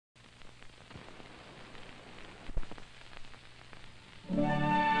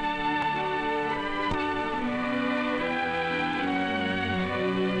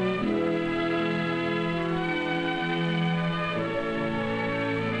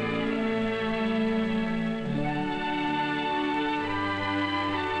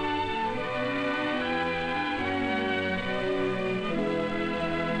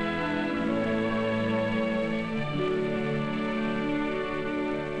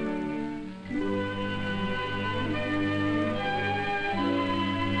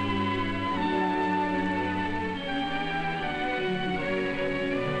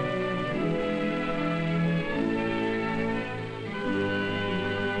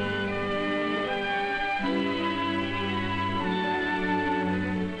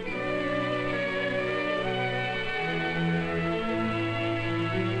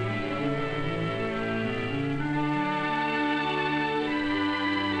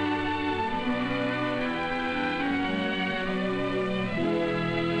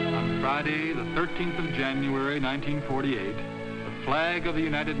Friday, the 13th of January, 1948, the flag of the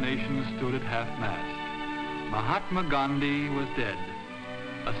United Nations stood at half-mast. Mahatma Gandhi was dead,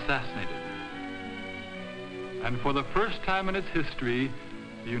 assassinated. And for the first time in its history,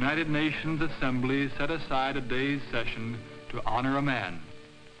 the United Nations Assembly set aside a day's session to honor a man.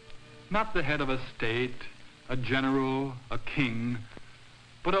 Not the head of a state, a general, a king,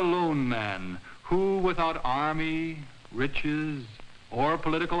 but a lone man who, without army, riches, or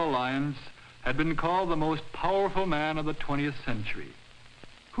political alliance, had been called the most powerful man of the 20th century.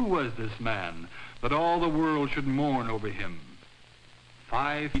 Who was this man that all the world should mourn over him?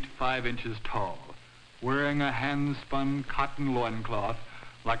 5 feet 5 inches tall, wearing a hand-spun cotton loincloth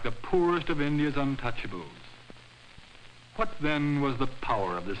like the poorest of India's untouchables. What then was the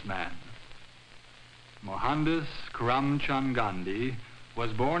power of this man? Mohandas Karamchand Gandhi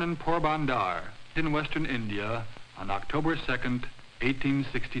was born in Porbandar in western India on October 2nd,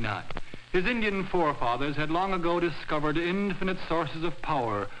 1869. His Indian forefathers had long ago discovered infinite sources of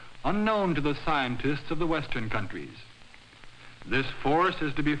power unknown to the scientists of the Western countries. This force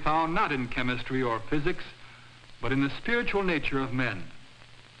is to be found not in chemistry or physics, but in the spiritual nature of men.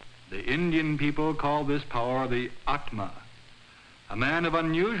 The Indian people call this power the Atma. A man of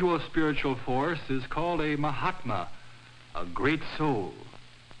unusual spiritual force is called a Mahatma, a great soul.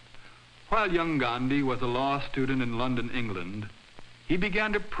 While young Gandhi was a law student in London, England, he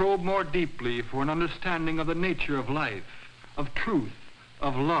began to probe more deeply for an understanding of the nature of life, of truth,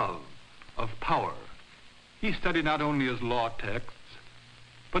 of love, of power. He studied not only his law texts,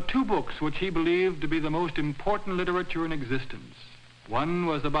 but 2 books which he believed to be the most important literature in existence. One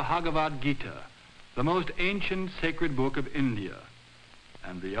was the Bhagavad Gita, the most ancient sacred book of India,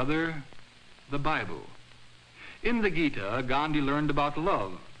 and the other, the Bible. In the Gita, Gandhi learned about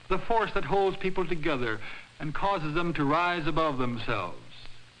love, the force that holds people together and causes them to rise above themselves.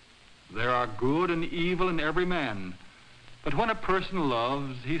 There are good and evil in every man, but when a person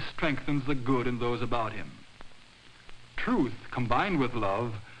loves, he strengthens the good in those about him. Truth, combined with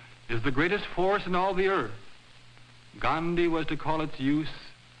love, is the greatest force in all the earth. Gandhi was to call its use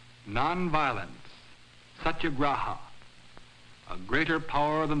non-violence, satyagraha, a greater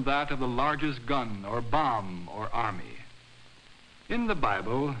power than that of the largest gun or bomb or army. In the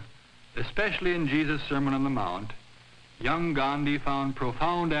Bible, especially in Jesus' Sermon on the Mount, young Gandhi found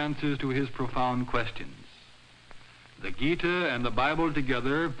profound answers to his profound questions. The Gita and the Bible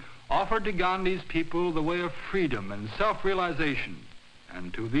together offered to Gandhi's people the way of freedom and self-realization,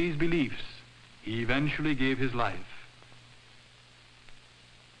 and to these beliefs he eventually gave his life.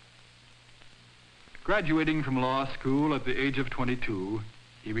 Graduating from law school at the age of 22,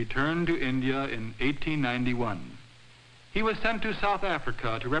 he returned to India in 1891. He was sent to South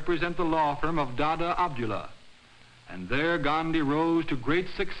Africa to represent the law firm of Dada Abdullah, and there Gandhi rose to great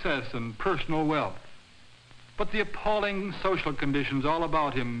success and personal wealth. But the appalling social conditions all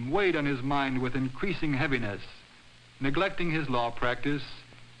about him weighed on his mind with increasing heaviness. Neglecting his law practice,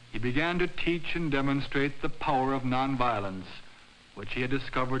 he began to teach and demonstrate the power of nonviolence, which he had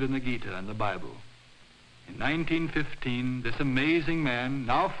discovered in the Gita and the Bible. In 1915, this amazing man,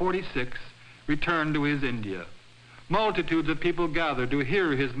 now 46, returned to his India. Multitudes of people gathered to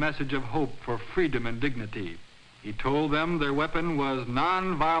hear his message of hope for freedom and dignity. He told them their weapon was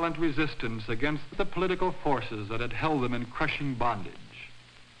non-violent resistance against the political forces that had held them in crushing bondage.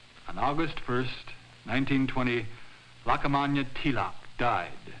 On August 1st, 1920, Lokmanya Tilak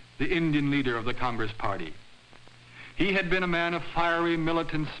died, the Indian leader of the Congress Party. He had been a man of fiery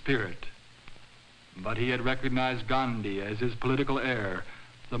militant spirit, but he had recognized Gandhi as his political heir,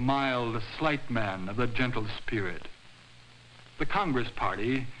 the mild, slight man of the gentle spirit. The Congress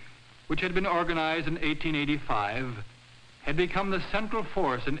Party, which had been organized in 1885, had become the central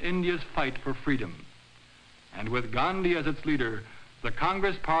force in India's fight for freedom. And with Gandhi as its leader, the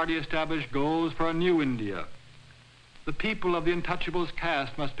Congress Party established goals for a new India. The people of the untouchables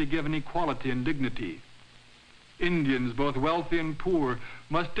caste must be given equality and dignity. Indians, both wealthy and poor,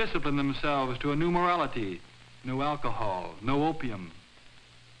 must discipline themselves to a new morality: no alcohol, no opium.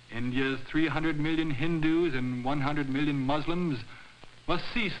 India's 300 million Hindus and 100 million Muslims must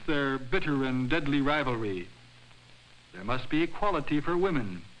cease their bitter and deadly rivalry. There must be equality for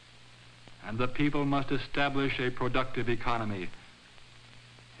women, and the people must establish a productive economy.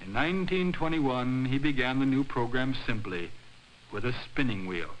 In 1921, he began the new program simply, with a spinning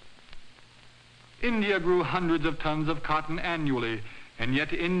wheel. India grew hundreds of tons of cotton annually, and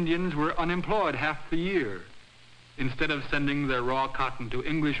yet Indians were unemployed half the year. Instead of sending their raw cotton to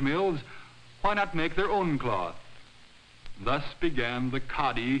English mills, why not make their own cloth? Thus began the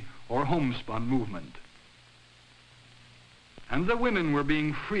khadi, or homespun movement. And the women were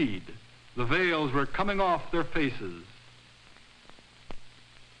being freed. The veils were coming off their faces.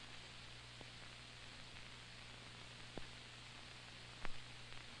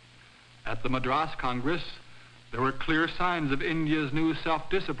 At the Madras Congress, there were clear signs of India's new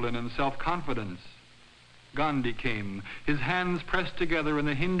self-discipline and self-confidence. Gandhi came, his hands pressed together in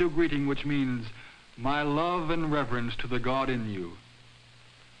the Hindu greeting which means, "My love and reverence to the God in you."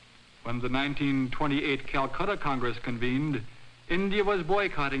 When the 1928 Calcutta Congress convened, India was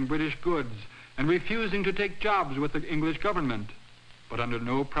boycotting British goods and refusing to take jobs with the English government, but under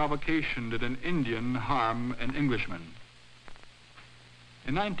no provocation did an Indian harm an Englishman.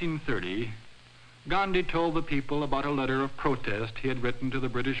 In 1930, Gandhi told the people about a letter of protest he had written to the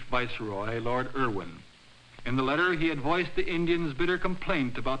British Viceroy, Lord Irwin. In the letter, he had voiced the Indians' bitter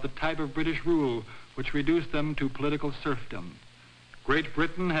complaint about the type of British rule which reduced them to political serfdom. Great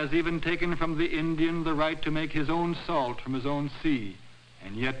Britain has even taken from the Indian the right to make his own salt from his own sea,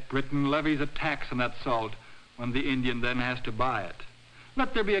 and yet Britain levies a tax on that salt when the Indian then has to buy it.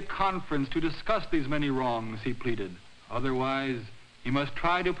 Let there be a conference to discuss these many wrongs, he pleaded. Otherwise, he must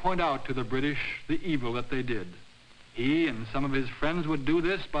try to point out to the British the evil that they did. He and some of his friends would do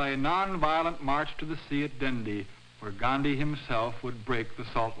this by a non-violent march to the sea at Dundee, where Gandhi himself would break the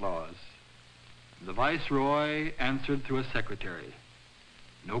salt laws. The Viceroy answered through a secretary.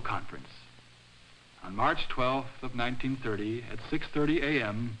 No conference. On March 12th of 1930, at 6:30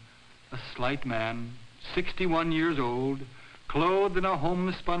 a.m., a slight man, 61 years old, clothed in a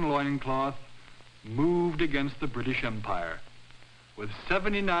homespun loincloth, moved against the British Empire. With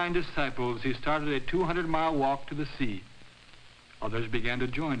 79 disciples, he started a 200-mile walk to the sea. Others began to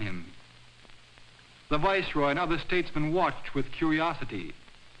join him. The Viceroy and other statesmen watched with curiosity.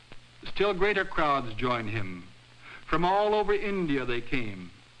 Still greater crowds joined him. From all over India they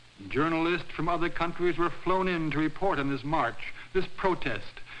came. Journalists from other countries were flown in to report on this march, this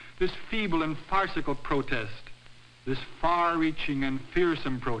protest, this feeble and farcical protest, this far-reaching and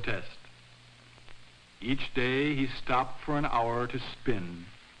fearsome protest. Each day he stopped for an hour to spin.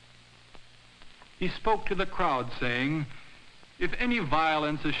 He spoke to the crowd saying, "If any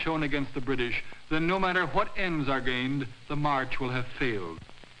violence is shown against the British, then no matter what ends are gained, the march will have failed."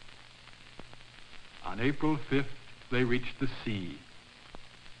 On April 5th, they reached the sea.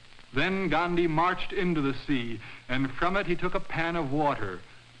 Then Gandhi marched into the sea, and from it he took a pan of water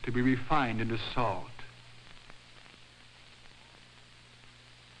to be refined into salt.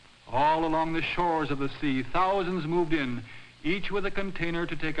 All along the shores of the sea, thousands moved in, each with a container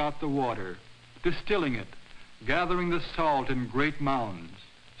to take out the water, distilling it, gathering the salt in great mounds.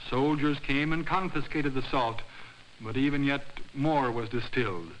 Soldiers came and confiscated the salt, but even yet more was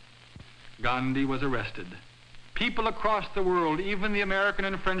distilled. Gandhi was arrested. People across the world, even the American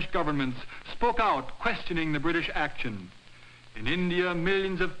and French governments, spoke out, questioning the British action. In India,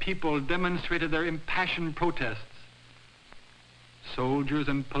 millions of people demonstrated their impassioned protests. Soldiers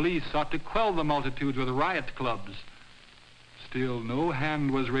and police sought to quell the multitudes with riot clubs. Still, no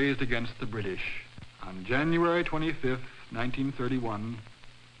hand was raised against the British. On January 25th, 1931,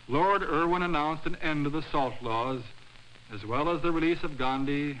 Lord Irwin announced an end to the salt laws, as well as the release of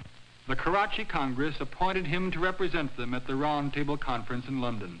Gandhi. The Karachi Congress appointed him to represent them at the Round Table Conference in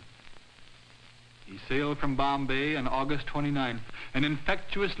London. He sailed from Bombay on August 29th, an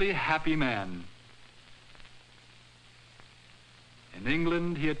infectiously happy man. In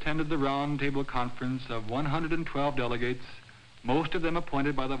England, he attended the Round Table Conference of 112 delegates, most of them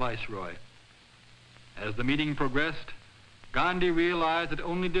appointed by the Viceroy. As the meeting progressed, Gandhi realized that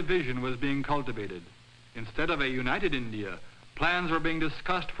only division was being cultivated. Instead of a united India, plans were being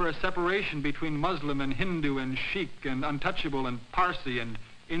discussed for a separation between Muslim and Hindu and Sikh and untouchable and Parsi and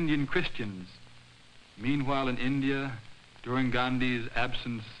Indian Christians. Meanwhile, in India, during Gandhi's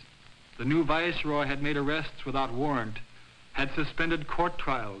absence, the new Viceroy had made arrests without warrant, had suspended court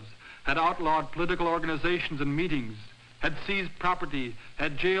trials, had outlawed political organizations and meetings, had seized property,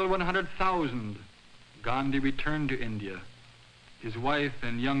 had jailed 100,000. Gandhi returned to India. His wife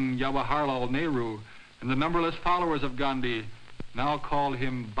and young Jawaharlal Nehru and the numberless followers of Gandhi now called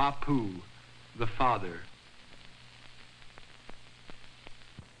him Bapu, the father.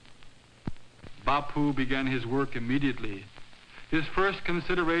 Bapu began his work immediately. His first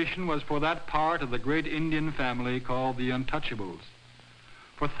consideration was for that part of the great Indian family called the Untouchables.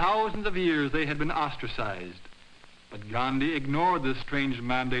 For thousands of years they had been ostracized, but Gandhi ignored this strange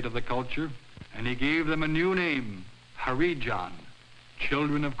mandate of the culture, and he gave them a new name, Harijan,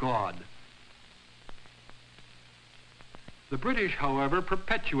 children of God. The British, however,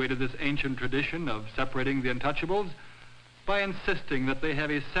 perpetuated this ancient tradition of separating the Untouchables by insisting that they have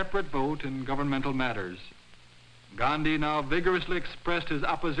a separate vote in governmental matters. Gandhi now vigorously expressed his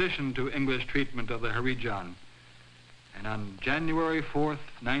opposition to English treatment of the Harijan. And on January 4th,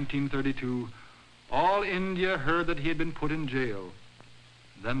 1932, all India heard that he had been put in jail.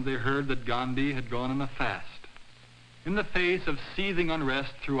 Then they heard that Gandhi had gone on a fast. In the face of seething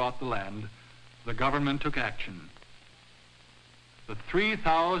unrest throughout the land, the government took action. The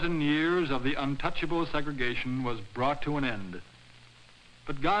 3,000 years of the untouchable segregation was brought to an end.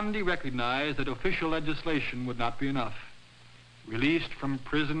 But Gandhi recognized that official legislation would not be enough. Released from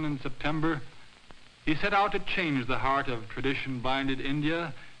prison in September, he set out to change the heart of tradition-binded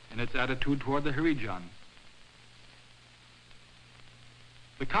India in its attitude toward the Harijan.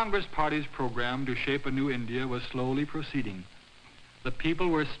 The Congress Party's program to shape a new India was slowly proceeding. The people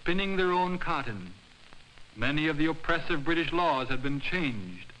were spinning their own cotton. Many of the oppressive British laws had been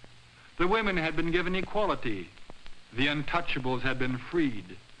changed. The women had been given equality. The untouchables had been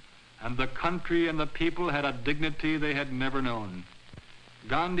freed. And the country and the people had a dignity they had never known.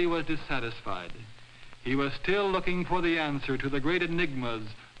 Gandhi was dissatisfied. He was still looking for the answer to the great enigmas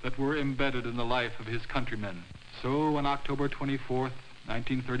that were embedded in the life of his countrymen. So on October 24th,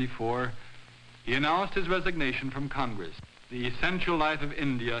 1934, he announced his resignation from Congress. The essential life of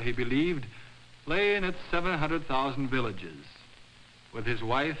India, he believed, lay in its 700,000 villages. With his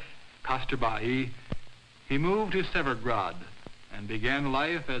wife, Kasturbai, he moved to Severgrad and began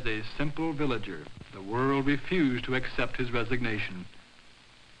life as a simple villager. The world refused to accept his resignation.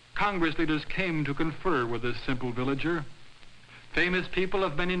 Congress leaders came to confer with this simple villager. Famous people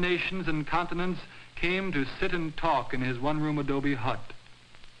of many nations and continents came to sit and talk in his one-room adobe hut.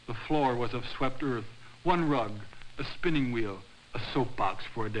 The floor was of swept earth, one rug, a spinning wheel, a soapbox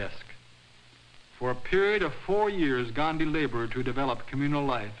for a desk. For a period of 4 years, Gandhi labored to develop communal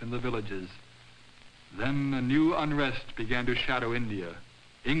life in the villages. Then a new unrest began to shadow India.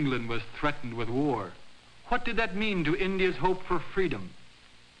 England was threatened with war. What did that mean to India's hope for freedom?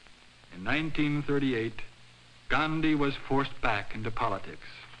 In 1938, Gandhi was forced back into politics.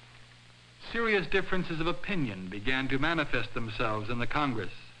 Serious differences of opinion began to manifest themselves in the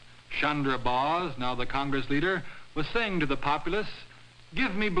Congress. Chandra Bose, now the Congress leader, was saying to the populace,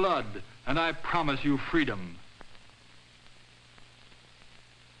 "Give me blood, and I promise you freedom."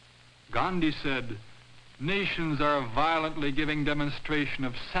 Gandhi said, "Nations are violently giving demonstration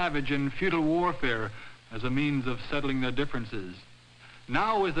of savage and futile warfare as a means of settling their differences.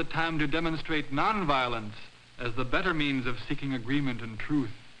 Now is the time to demonstrate nonviolence as the better means of seeking agreement and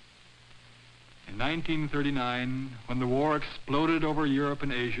truth." In 1939, when the war exploded over Europe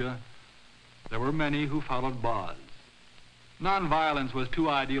and Asia, there were many who followed Bose. Nonviolence was too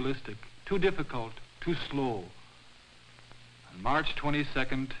idealistic, too difficult, too slow. On March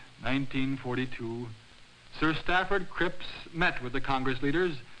 22nd, 1942, Sir Stafford Cripps met with the Congress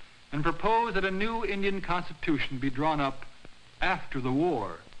leaders and proposed that a new Indian constitution be drawn up after the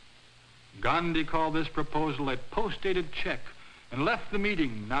war. Gandhi called this proposal a post-dated check and left the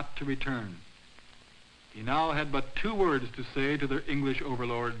meeting not to return. He now had but 2 words to say to their English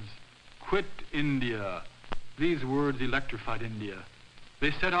overlords: "Quit India." These words electrified India.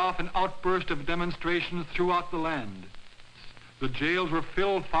 They set off an outburst of demonstrations throughout the land. The jails were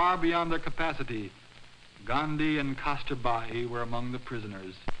filled far beyond their capacity. Gandhi and Kasturbai were among the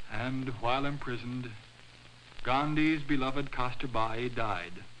prisoners. And while imprisoned, Gandhi's beloved Kasturbai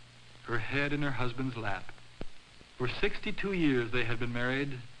died, her head in her husband's lap. For 62 years they had been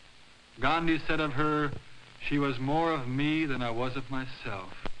married. Gandhi said of her, "She was more of me than I was of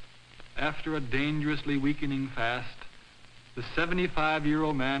myself." After a dangerously weakening fast, the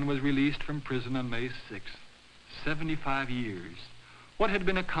 75-year-old man was released from prison on May 6th. 75 years. What had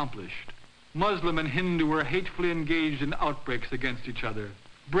been accomplished? Muslim and Hindu were hatefully engaged in outbreaks against each other.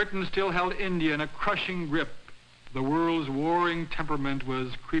 Britain still held India in a crushing grip. The world's warring temperament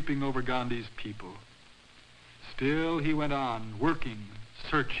was creeping over Gandhi's people. Still he went on, working,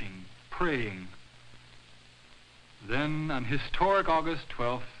 searching, praying. Then, on historic August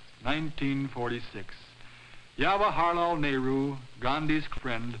 12th, 1946, Jawaharlal Nehru, Gandhi's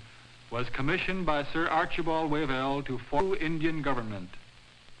friend, was commissioned by Sir Archibald Wavell to form the Indian government.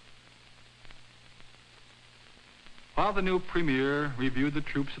 While the new premier reviewed the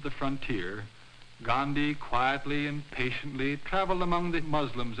troops at the frontier, Gandhi quietly and patiently traveled among the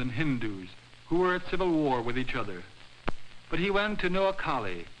Muslims and Hindus who were at civil war with each other. But he went to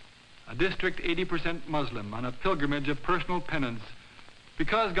Noakhali, a district 80% Muslim, on a pilgrimage of personal penance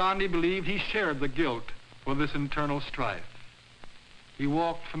because Gandhi believed he shared the guilt for this internal strife. He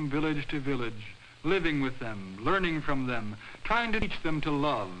walked from village to village, living with them, learning from them, trying to teach them to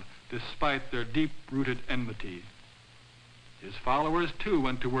love despite their deep-rooted enmity. His followers, too,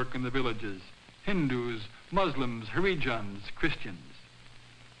 went to work in the villages, Hindus, Muslims, Harijans, Christians.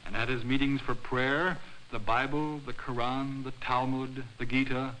 And at his meetings for prayer, the Bible, the Quran, the Talmud, the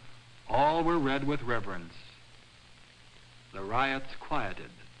Gita, all were read with reverence. The riots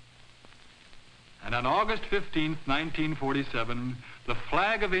quieted. And on August 15th, 1947, the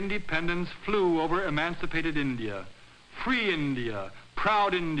flag of independence flew over emancipated India. Free India,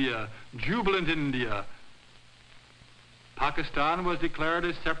 proud India, jubilant India. Pakistan was declared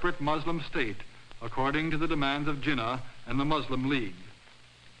a separate Muslim state, according to the demands of Jinnah and the Muslim League.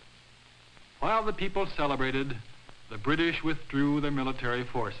 While the people celebrated, the British withdrew their military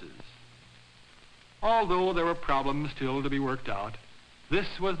forces. Although there were problems still to be worked out,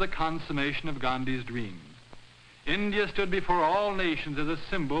 this was the consummation of Gandhi's dream. India stood before all nations as a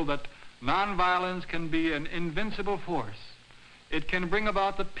symbol that nonviolence can be an invincible force. It can bring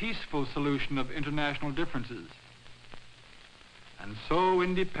about the peaceful solution of international differences. And so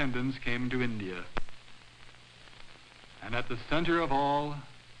independence came to India. And at the center of all,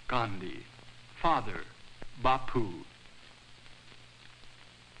 Gandhi, father, Bapu.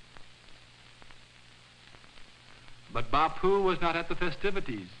 But Bapu was not at the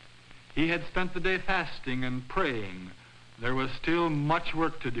festivities. He had spent the day fasting and praying. There was still much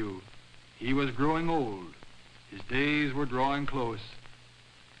work to do. He was growing old. His days were drawing close.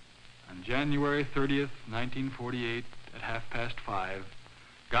 On January 30th, 1948, at 5:30,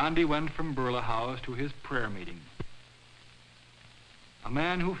 Gandhi went from Birla House to his prayer meeting. A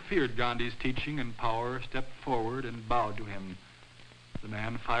man who feared Gandhi's teaching and power stepped forward and bowed to him. The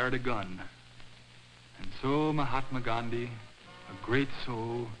man fired a gun. And so Mahatma Gandhi, a great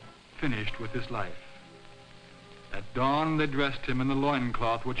soul, finished with his life. At dawn they dressed him in the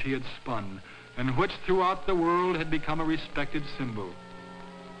loincloth which he had spun, and which throughout the world had become a respected symbol.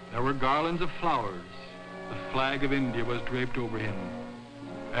 There were garlands of flowers. The flag of India was draped over him.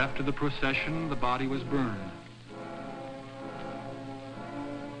 After the procession, the body was burned.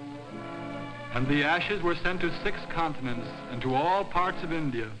 And the ashes were sent to 6 continents and to all parts of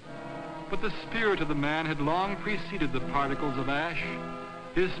India. But the spirit of the man had long preceded the particles of ash.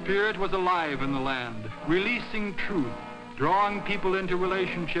 His spirit was alive in the land, releasing truth, drawing people into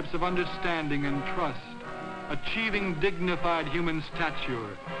relationships of understanding and trust, achieving dignified human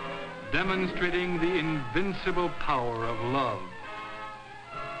stature, demonstrating the invincible power of love.